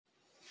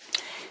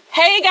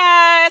Hey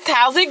guys,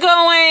 how's it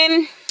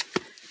going?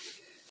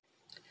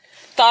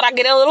 Thought I'd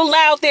get a little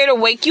loud there to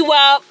wake you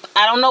up.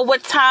 I don't know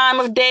what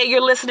time of day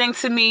you're listening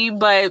to me,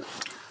 but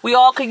we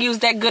all could use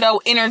that good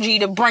old energy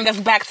to bring us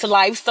back to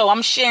life. So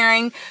I'm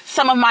sharing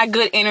some of my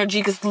good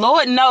energy because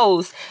Lord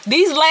knows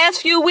these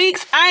last few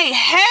weeks I ain't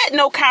had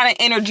no kind of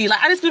energy.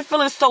 Like I just been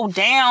feeling so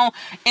down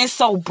and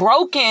so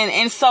broken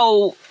and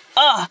so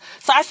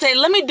So I said,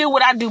 let me do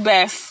what I do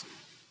best.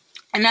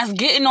 And that's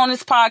getting on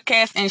this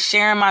podcast and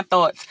sharing my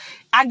thoughts.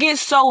 I get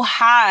so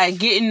high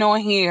getting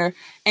on here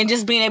and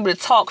just being able to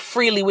talk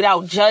freely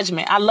without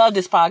judgment. I love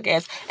this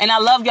podcast. And I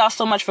love y'all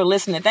so much for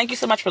listening. Thank you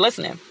so much for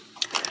listening.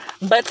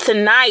 But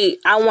tonight,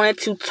 I wanted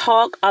to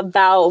talk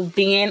about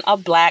being a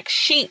black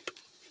sheep.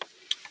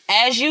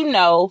 As you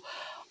know,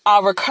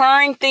 a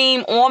recurring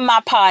theme on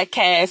my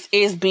podcast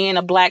is being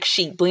a black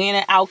sheep, being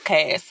an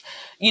outcast,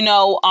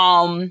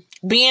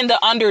 being the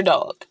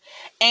underdog.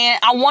 And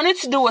I wanted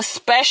to do a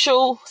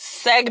special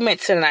segment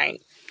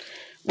tonight.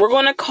 We're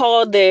going to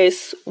call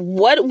this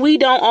What We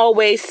Don't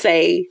Always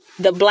Say,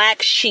 the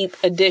Black Sheep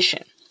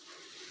Edition.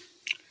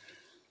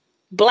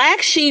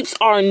 Black sheeps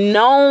are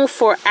known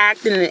for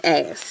acting an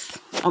ass,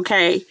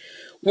 okay?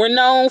 We're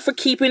known for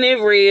keeping it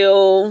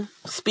real,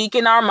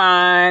 speaking our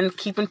mind,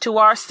 keeping to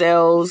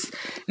ourselves,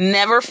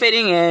 never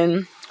fitting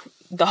in,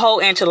 the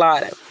whole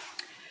enchilada.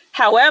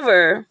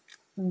 However,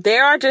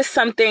 there are just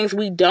some things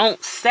we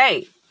don't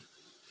say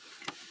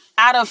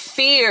out of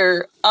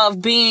fear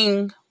of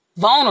being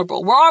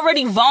vulnerable. We're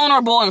already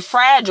vulnerable and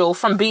fragile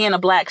from being a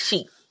black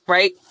sheep,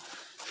 right?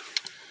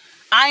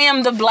 I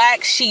am the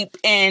black sheep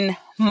in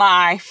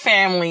my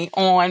family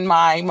on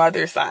my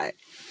mother's side.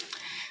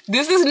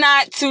 This is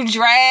not to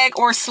drag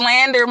or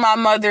slander my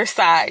mother's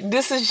side.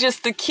 This is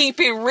just to keep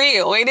it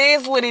real. It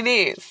is what it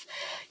is.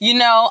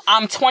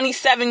 I'm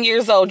 27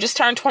 years old, just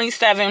turned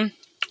 27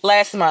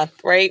 last month,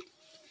 right?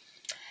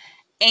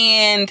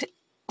 And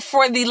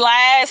for the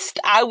last,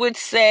 I would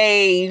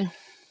say,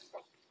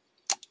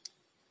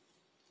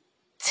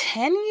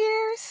 10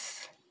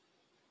 years?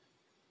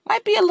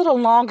 Might be a little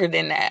longer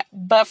than that.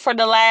 But for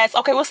the last,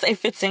 we'll say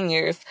 15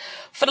 years.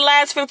 For the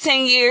last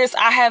 15 years,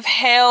 I have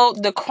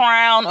held the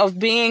crown of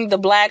being the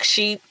black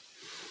sheep.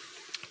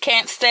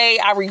 Can't say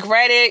I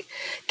regret it.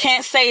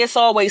 Can't say it's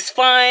always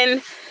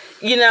fun.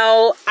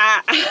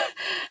 I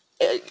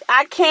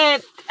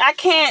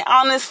can't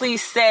honestly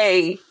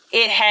say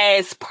it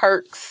has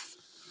perks.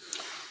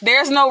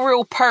 There's no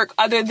real perk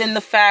other than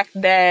the fact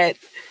that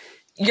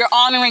you're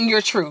honoring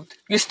your truth.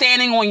 You're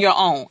standing on your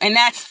own. And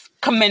that's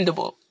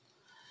commendable.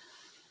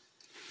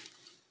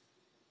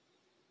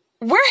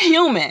 We're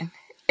human.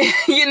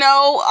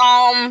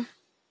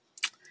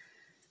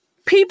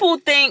 People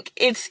think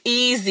it's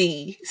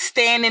easy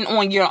standing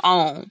on your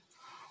own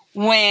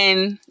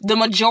when the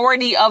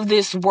majority of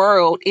this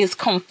world is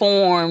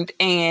conformed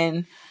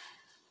and,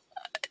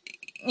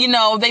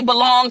 they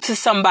belong to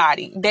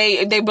somebody.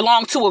 They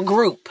belong to a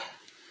group.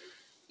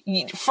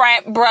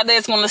 Frat brother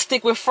is going to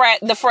stick with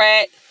the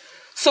frat.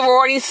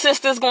 Sorority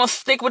sister is going to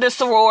stick with the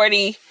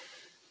sorority.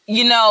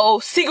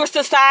 Secret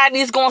society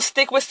is going to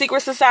stick with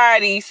secret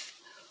societies.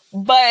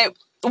 But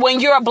when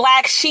you're a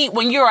black sheep,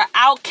 when you're an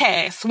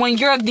outcast, when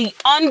you're the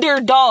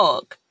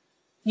underdog,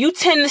 you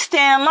tend to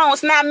stand alone.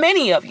 It's not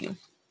many of you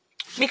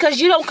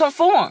because you don't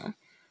conform.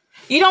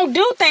 You don't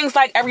do things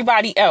like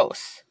everybody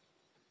else.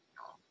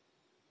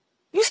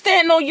 You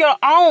stand on your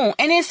own,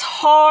 and it's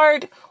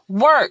hard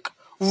work.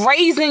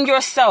 Raising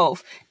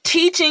yourself,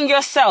 teaching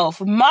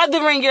yourself,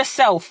 mothering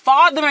yourself,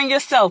 fathering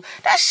yourself.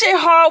 That shit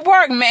hard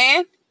work,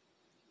 man.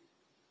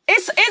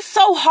 It's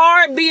so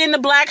hard being the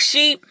black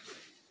sheep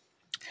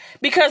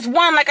because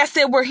one, like I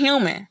said, we're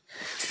human.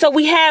 So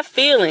we have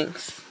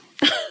feelings.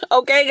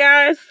 Okay,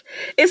 guys?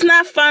 It's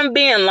not fun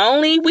being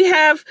lonely.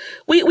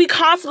 We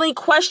constantly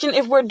question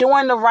if we're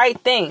doing the right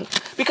thing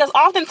because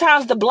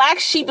oftentimes the black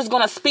sheep is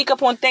going to speak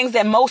up on things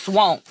that most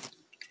won't.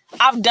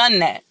 I've done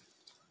that.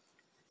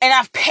 And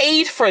I've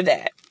paid for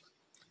that.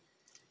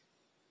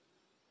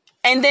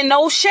 And then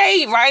no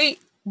shade, right?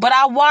 But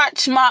I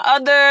watch my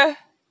other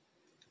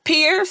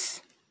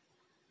peers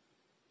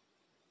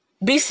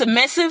be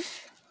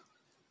submissive,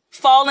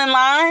 fall in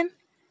line,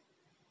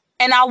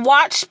 and I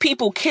watch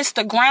people kiss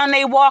the ground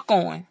they walk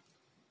on.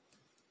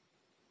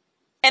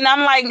 And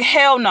I'm like,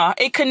 hell no,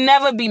 it could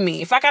never be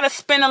me. If I gotta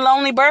spend a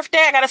lonely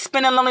birthday, I gotta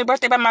spend a lonely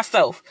birthday by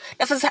myself.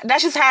 That's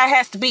just how it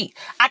has to be.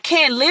 I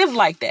can't live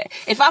like that.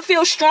 If I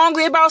feel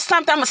strongly about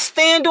something, I'm gonna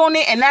stand on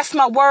it, and that's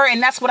my word,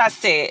 and that's what I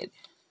said.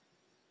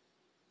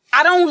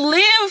 I don't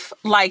live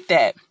like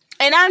that.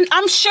 And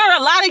I'm sure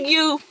a lot of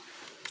you,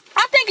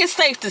 I think it's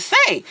safe to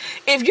say,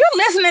 if you're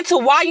listening to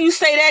Why You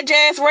Say That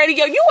Jazz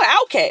Radio, you an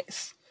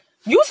outcast.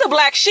 You's a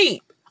black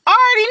sheep. I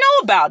already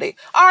know about it.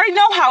 I already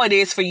know how it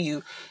is for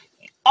you.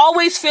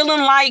 Always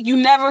feeling like you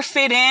never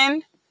fit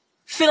in.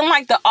 Feeling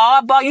like the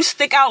oddball. You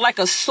stick out like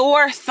a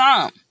sore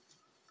thumb.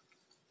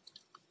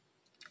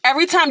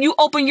 Every time you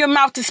open your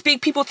mouth to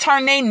speak, people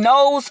turn their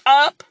nose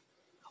up.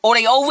 Or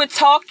they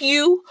overtalk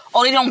you.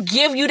 Or they don't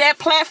give you that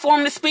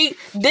platform to speak.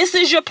 This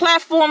is your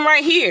platform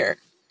right here.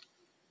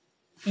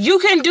 You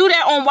can do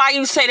that on Why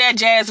You Say That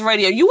Jazz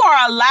Radio. You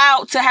are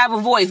allowed to have a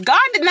voice. God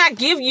did not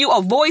give you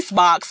a voice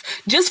box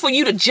just for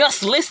you to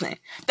just listen.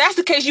 That's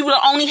the case. You would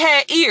have only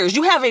had ears.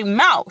 You have a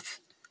mouth.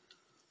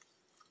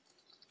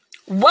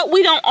 What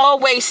we don't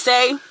always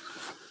say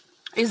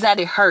is that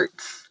it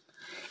hurts.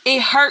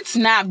 It hurts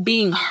not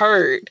being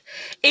heard.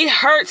 It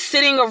hurts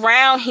sitting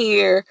around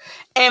here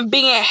and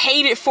being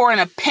hated for an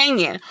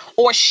opinion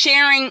or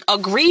sharing a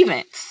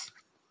grievance.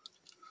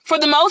 For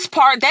the most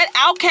part, that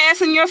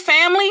outcast in your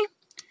family,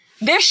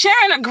 they're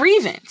sharing a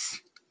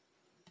grievance.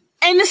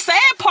 And the sad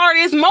part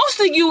is most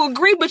of you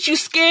agree, but you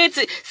scared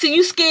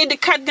to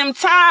cut them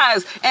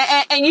ties.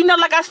 And you know,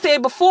 like I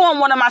said before in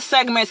one of my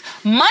segments,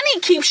 money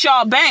keeps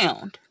y'all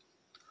bound.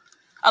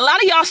 A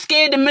lot of y'all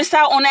scared to miss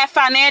out on that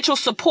financial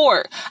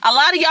support. A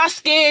lot of y'all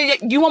scared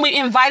you won't be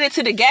invited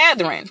to the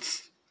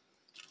gatherings,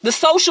 the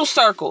social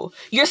circle.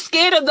 You're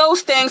scared of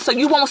those things, so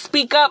you won't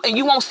speak up and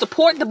you won't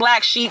support the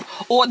black sheep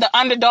or the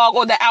underdog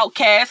or the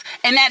outcast.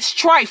 And that's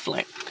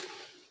trifling.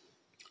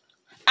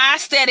 I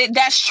said it,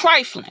 that's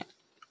trifling.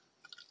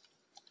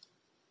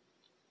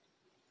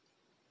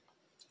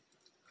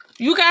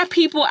 You got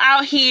people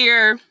out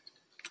here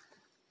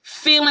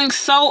feeling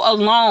so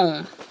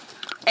alone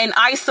and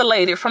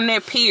isolated from their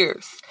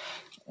peers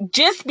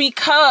just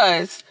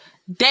because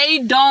they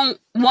don't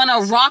want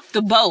to rock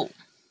the boat.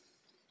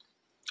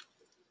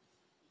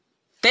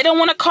 They don't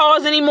want to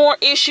cause any more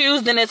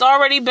issues than it's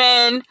already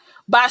been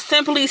by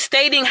simply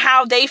stating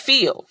how they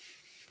feel.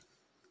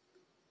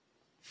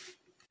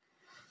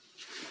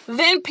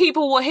 Then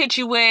people will hit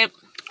you with,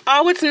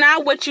 oh, it's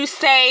not what you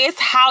say, it's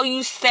how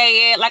you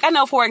say it. Like I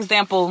know, for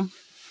example,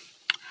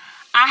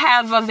 I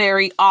have a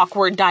very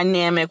awkward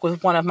dynamic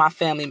with one of my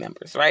family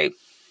members, right?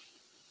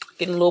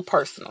 Getting a little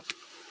personal.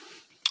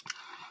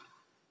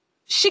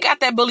 She got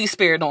that bully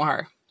spirit on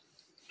her.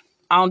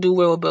 I don't do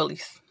well with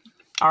bullies.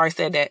 I already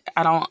said that.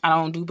 I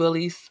don't do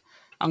bullies.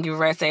 I don't give a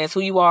rat's ass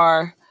who you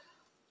are.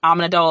 I'm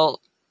an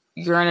adult.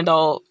 You're an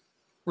adult.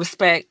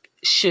 Respect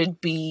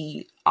should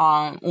be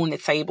on the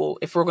table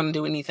if we're going to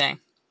do anything.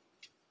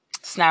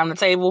 It's not on the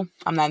table.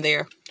 I'm not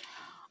there.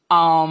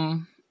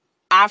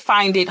 I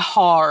find it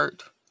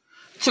hard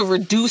to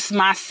reduce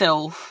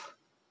myself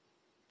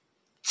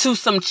to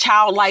some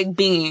childlike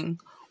being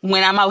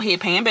when I'm out here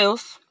paying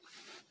bills.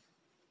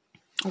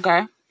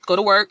 Okay? Go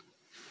to work.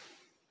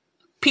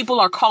 People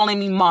are calling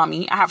me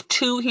mommy. I have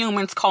 2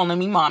 humans calling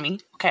me mommy.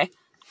 Okay?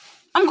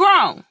 I'm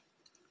grown.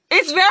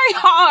 It's very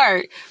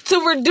hard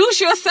to reduce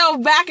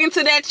yourself back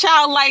into that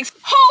childlike.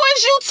 Who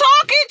is you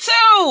talking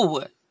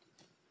to?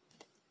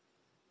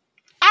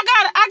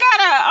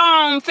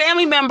 I got a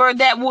family member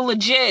that will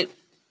legit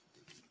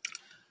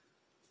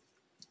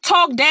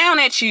talk down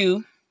at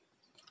you,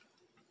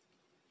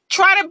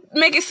 try to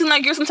make it seem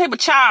like you're some type of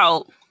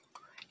child,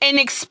 and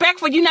expect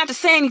for you not to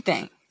say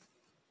anything.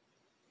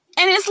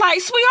 And it's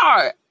like,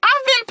 sweetheart,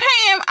 I've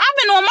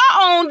been on my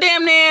own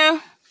damn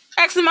near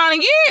X amount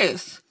of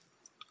years.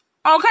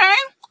 Okay?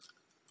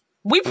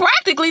 We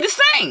practically the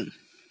same.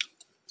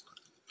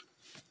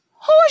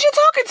 Who is you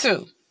talking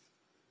to?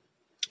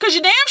 Because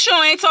you damn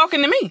sure ain't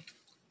talking to me.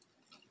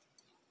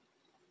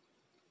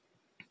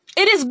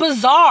 It is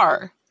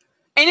bizarre.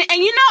 And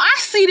you know, I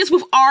see this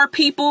with our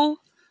people.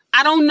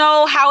 I don't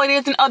know how it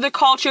is in other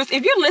cultures.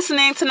 If you're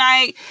listening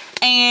tonight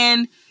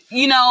and,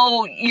 you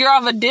know, you're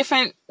of a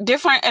different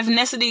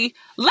ethnicity,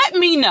 let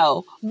me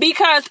know.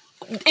 Because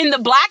in the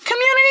black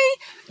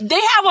community,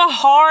 they have a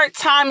hard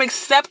time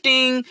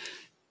accepting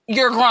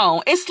you're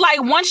grown. It's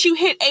like once you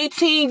hit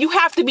 18, you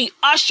have to be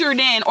ushered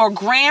in or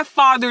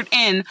grandfathered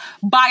in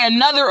by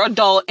another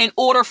adult in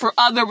order for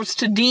others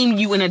to deem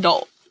you an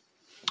adult.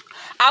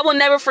 I will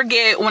never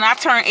forget when I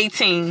turned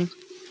 18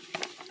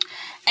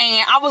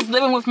 and I was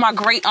living with my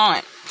great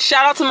aunt.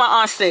 Shout out to my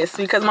aunt Sis,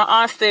 because my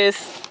aunt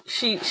Sis,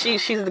 she's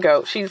the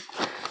goat. She's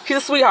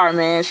a sweetheart,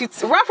 man.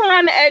 She's rough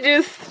around the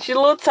edges. She's a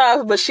little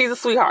tough, but she's a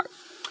sweetheart.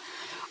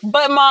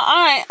 But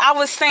my aunt, I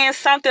was saying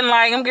something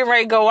like, I'm getting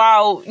ready to go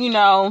out, you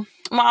know.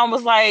 My aunt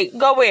was like,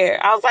 go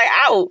where? I was like,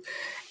 out.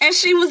 And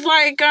she was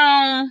like,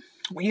 well,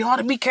 you ought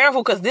to be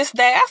careful because this,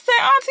 that. I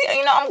said, auntie,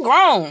 you know, I'm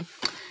grown.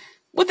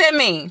 What that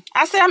mean?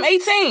 I said, I'm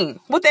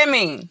 18. What that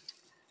mean?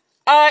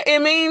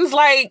 It means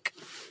like,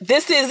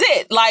 this is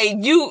it. Like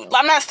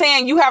I'm not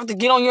saying you have to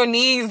get on your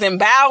knees and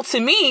bow to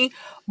me,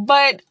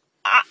 but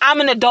I'm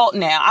an adult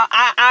now.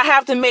 I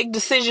have to make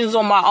decisions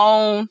on my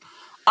own.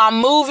 I'm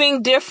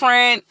moving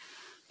different.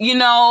 You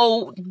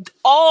know,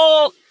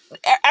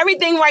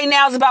 everything right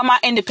now is about my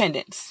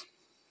independence.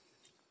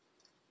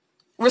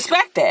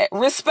 Respect that.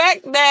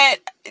 Respect that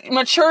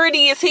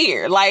maturity is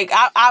here. Like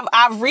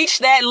I've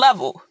reached that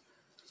level.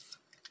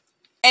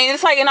 And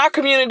it's like in our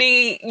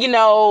community, you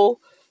know,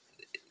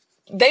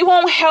 they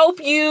won't help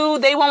you.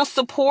 They won't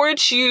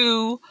support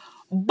you.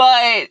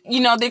 But, you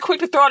know, they're quick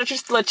to throw out that you're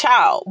still a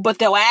child. But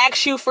they'll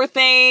ask you for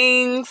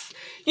things,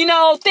 you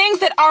know,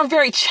 things that aren't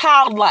very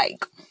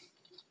childlike.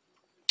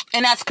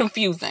 And that's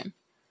confusing.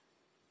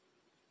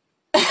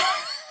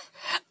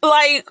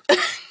 Like,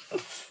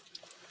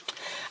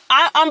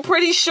 I'm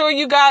pretty sure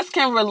you guys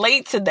can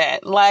relate to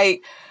that.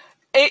 Like,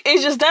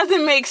 It just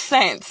doesn't make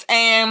sense.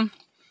 And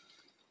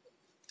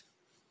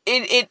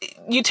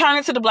you turn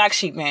into the black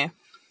sheep, man.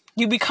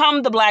 You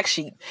become the black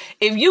sheep.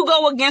 If you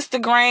go against the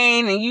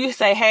grain and you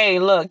say, hey,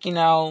 look,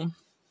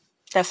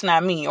 that's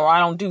not me, or I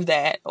don't do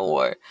that,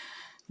 or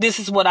this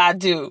is what I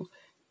do.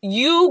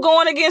 You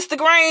going against the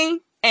grain,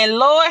 and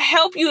Lord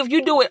help you if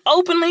you do it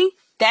openly,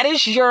 that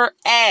is your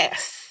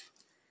ass.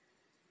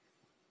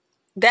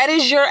 That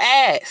is your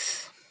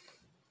ass.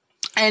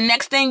 And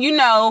next thing you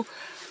know,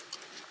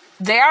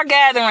 there are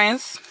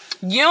gatherings.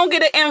 You don't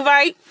get an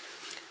invite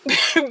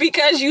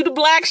because you the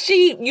black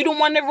sheep. You the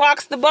one that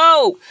rocks the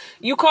boat.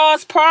 You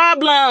cause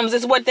problems,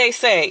 is what they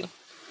say.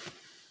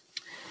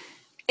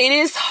 It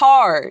is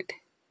hard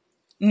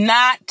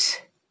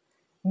not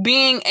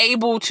being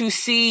able to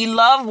see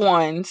loved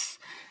ones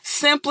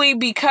simply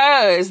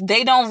because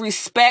they don't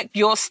respect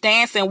your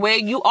stance and where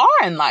you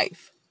are in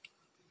life.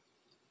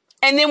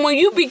 And then when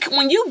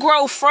you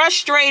grow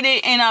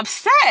frustrated and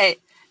upset,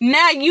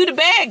 now you the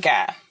bad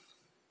guy.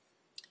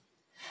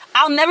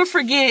 I'll never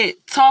forget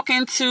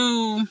talking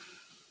to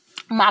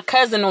my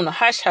cousin on the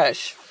Hush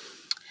Hush,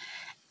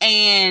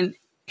 and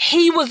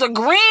he was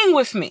agreeing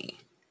with me,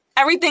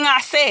 everything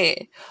I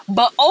said,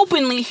 but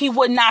openly he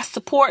would not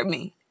support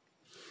me.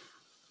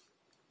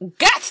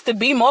 Gots to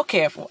be more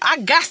careful. I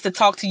gots to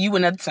talk to you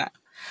another time.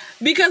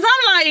 Because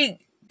I'm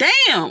like,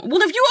 damn,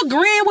 well, if you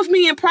agreeing with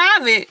me in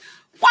private,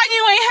 why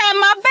you ain't have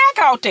my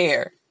back out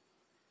there?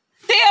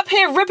 They up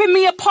here ripping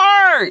me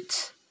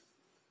apart.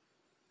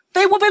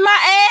 They whooping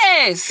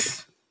my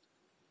ass.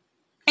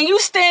 And you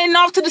standing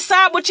off to the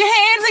side with your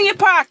hands in your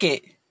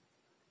pocket.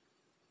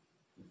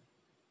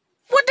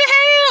 What the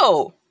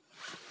hell?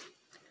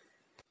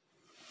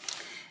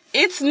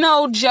 It's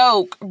no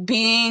joke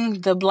being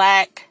the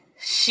black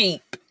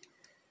sheep.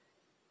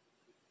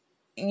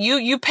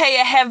 You pay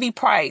a heavy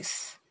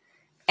price.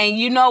 And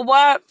you know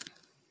what?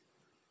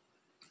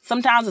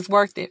 Sometimes it's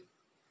worth it.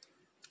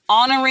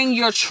 Honoring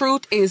your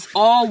truth is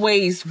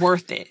always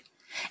worth it.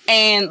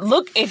 And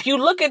look, if you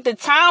look at the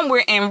time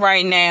we're in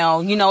right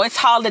now, it's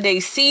holiday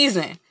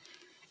season.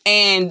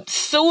 And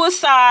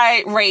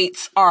suicide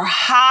rates are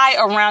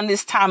high around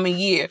this time of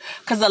year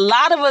because a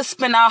lot of us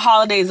spend our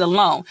holidays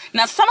alone.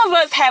 Now, some of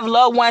us have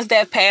loved ones that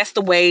have passed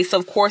away, so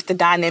of course the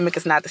dynamic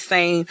is not the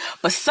same.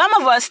 But some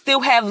of us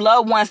still have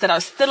loved ones that are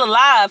still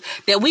alive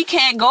that we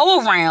can't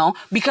go around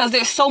because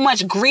there's so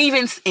much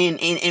grievance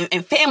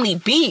and family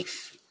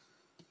beef.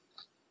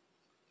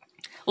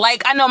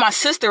 Like, I know my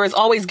sister is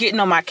always getting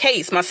on my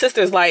case. My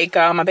sister's like,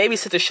 my baby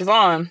sister,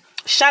 Siobhan.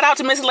 Shout out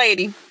to Miss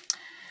Lady.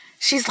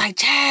 She's like,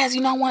 Jazz,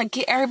 I want to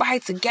get everybody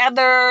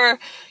together.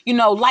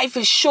 Life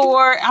is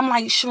short. I'm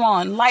like,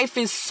 Siobhan, life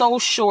is so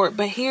short.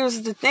 But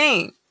here's the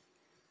thing.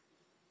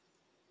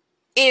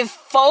 If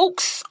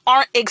folks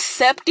aren't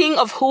accepting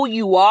of who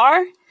you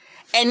are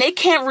and they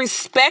can't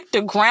respect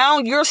the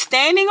ground you're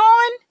standing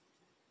on,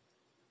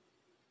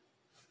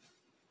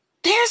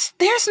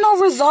 there's no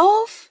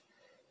resolve.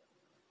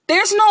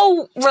 There's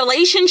no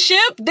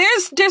relationship.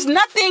 There's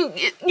nothing.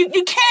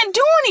 You can't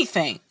do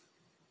anything.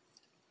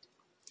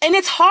 And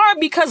it's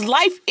hard because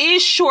life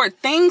is short.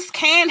 Things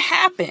can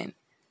happen.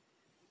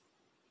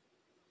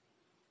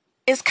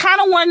 It's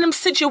kind of one of them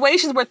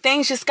situations where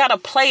things just got to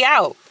play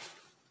out.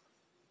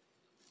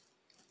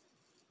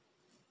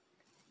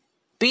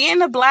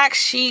 Being a black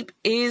sheep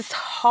is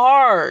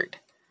hard.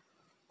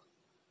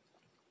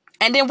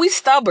 And then we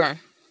stubborn.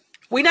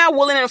 We not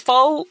willing to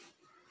fold.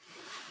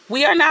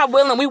 We are not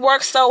willing. We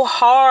work so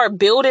hard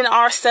building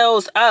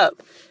ourselves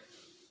up.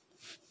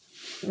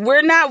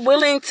 We're not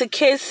willing to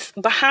kiss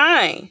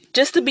behind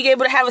just to be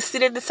able to have a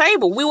seat at the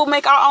table. We will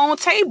make our own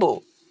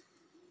table.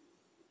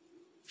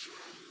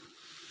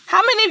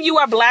 How many of you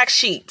are black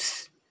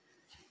sheeps?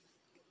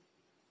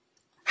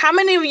 How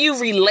many of you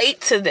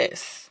relate to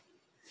this?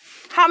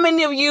 How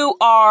many of you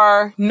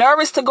are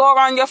nervous to go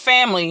around your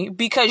family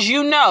because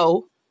you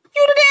know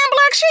you're the damn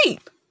black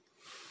sheep?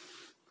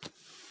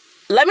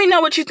 Let me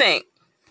know what you think.